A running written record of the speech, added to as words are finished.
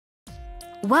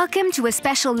Welcome to a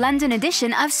special London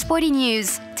edition of Sporty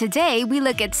News. Today, we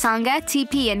look at Tsonga,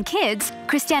 TP and kids,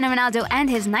 Cristiano Ronaldo and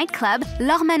his nightclub,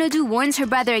 Laure Manaudou warns her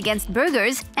brother against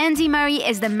burgers, Andy Murray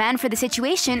is the man for the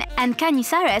situation, and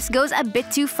Canizares goes a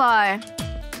bit too far.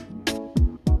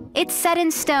 It's set in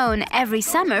stone. Every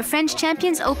summer, French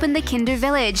champions open the Kinder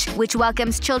Village, which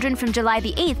welcomes children from July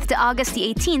the 8th to August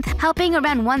the 18th, helping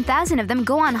around 1,000 of them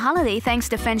go on holiday thanks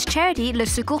to French charity Le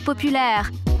Secours Populaire.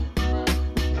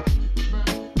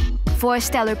 Four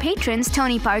stellar patrons,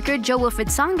 Tony Parker, jo-wilfried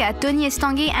Tsonga,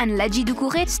 Tsonga and Ladji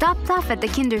Doucouré, stopped off at the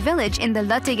Kinder Village in the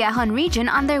Lot-et-Garonne region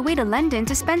on their way to London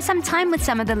to spend some time with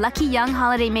some of the lucky young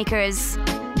holidaymakers.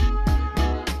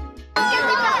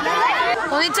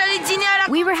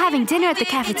 We were having dinner at the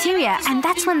cafeteria, and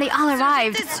that's when they all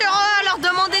arrived.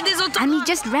 And we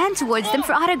just ran towards them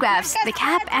for autographs, the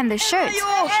cap and the shirt.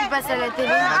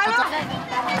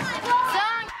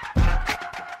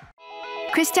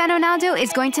 Cristiano Ronaldo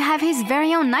is going to have his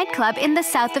very own nightclub in the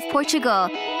south of Portugal,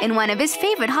 in one of his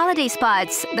favorite holiday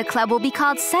spots. The club will be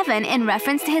called 7 in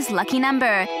reference to his lucky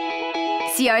number.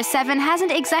 CR7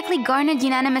 hasn't exactly garnered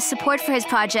unanimous support for his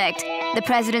project. The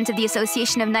president of the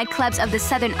Association of Nightclubs of the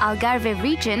Southern Algarve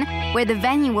region, where the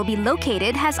venue will be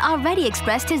located, has already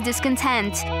expressed his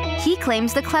discontent. He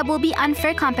claims the club will be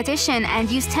unfair competition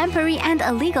and use temporary and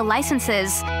illegal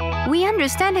licenses. We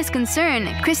understand his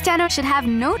concern. Cristiano should have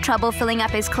no trouble filling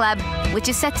up his club, which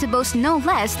is set to boast no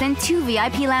less than 2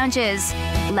 VIP lounges.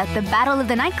 Let the battle of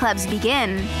the nightclubs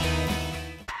begin.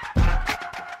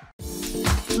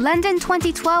 London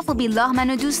 2012 will be Laure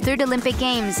Manaudou's third Olympic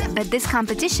Games, but this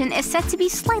competition is set to be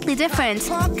slightly different.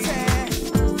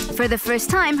 For the first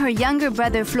time, her younger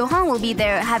brother Florent will be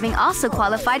there, having also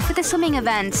qualified for the swimming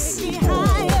events.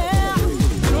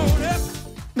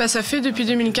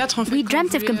 We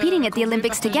dreamt of competing at the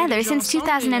Olympics together since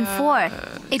 2004.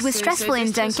 It was stressful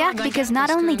in Dunkirk because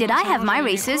not only did I have my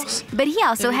races, but he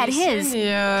also had his.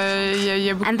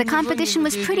 And the competition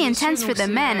was pretty intense for the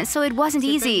men, so it wasn't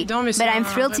easy. But I'm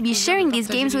thrilled to be sharing these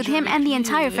games with him and the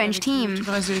entire French team.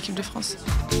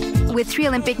 With 3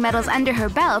 Olympic medals under her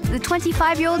belt, the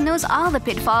 25-year-old knows all the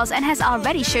pitfalls and has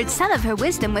already shared some of her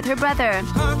wisdom with her brother.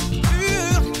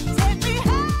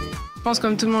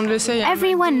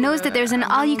 Everyone knows that there's an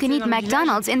all-you-can-eat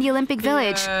McDonald's in the Olympic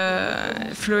Village.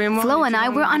 Flo and I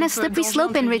were on a slippery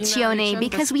slope in Riccione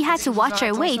because we had to watch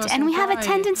our weight and we have a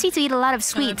tendency to eat a lot of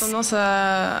sweets. So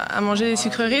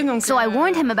I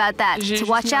warned him about that, to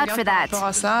watch out for that.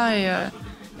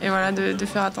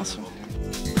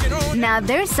 Now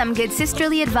there's some good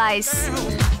sisterly advice.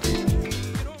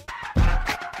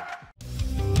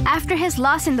 After his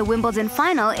loss in the Wimbledon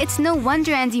final, it's no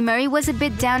wonder Andy Murray was a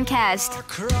bit downcast.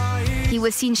 He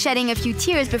was seen shedding a few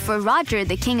tears before Roger,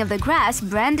 the king of the grass,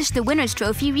 brandished the winner's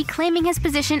trophy, reclaiming his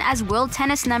position as world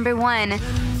tennis #1.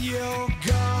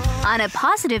 On a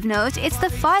positive note, it's the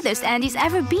farthest Andy's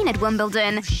ever been at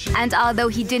Wimbledon. And although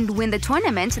he didn't win the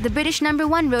tournament, the British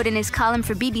 #1 wrote in his column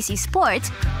for BBC Sport,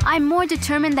 "I'm more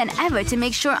determined than ever to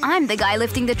make sure I'm the guy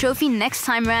lifting the trophy next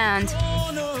time round."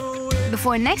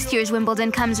 Before next year's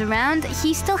Wimbledon comes around,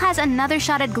 he still has another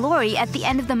shot at glory at the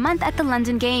end of the month at the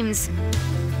London Games.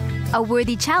 A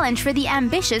worthy challenge for the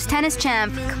ambitious tennis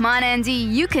champ. Come on, Andy,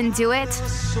 you can do it!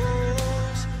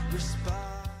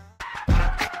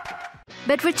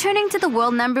 But returning to the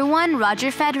world #1,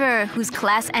 Roger Federer, whose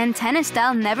class and tennis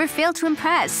style never failed to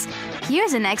impress.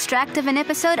 Here's an extract of an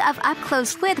episode of Up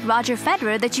Close with Roger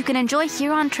Federer that you can enjoy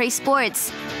here on Trace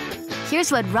Sports. Here's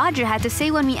what Roger had to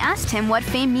say when we asked him what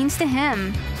fame means to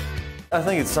him. I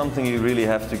think it's something you really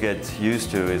have to get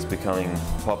used to, is becoming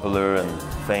popular and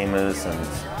famous and,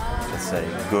 let's say,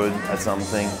 good at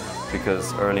something.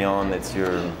 Because early on it's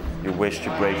your wish to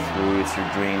break through, it's your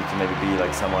dream to maybe be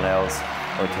like someone else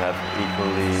or to have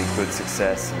equally good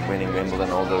success and winning Wimbledon,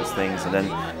 all those things. And then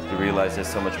you realize there's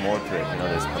so much more to it. You know,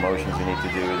 there's promotions you need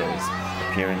to do, there's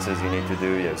appearances you need to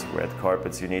do, there's red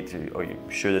carpets you need to, or you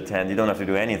should attend. You don't have to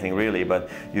do anything really, but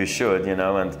you should, you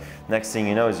know, and next thing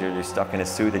you know is you're stuck in a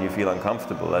suit and you feel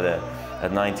uncomfortable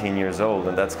at 19 years old,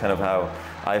 and that's kind of how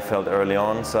I felt early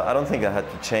on. So I don't think I had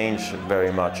to change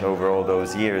very much over all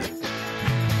those years.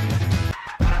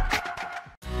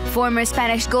 Former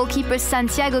Spanish goalkeeper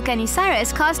Santiago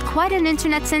Canizares caused quite an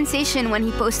internet sensation when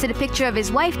he posted a picture of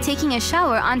his wife taking a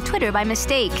shower on Twitter by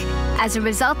mistake. As a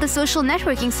result, the social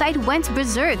networking site went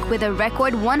berserk with a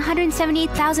record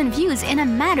 178,000 views in a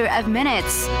matter of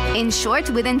minutes. In short,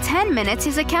 within 10 minutes,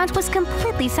 his account was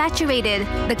completely saturated.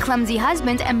 The clumsy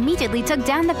husband immediately took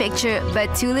down the picture,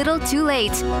 but too little, too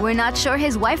late. We're not sure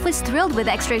his wife was thrilled with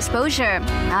extra exposure.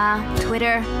 Ah,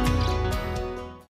 Twitter.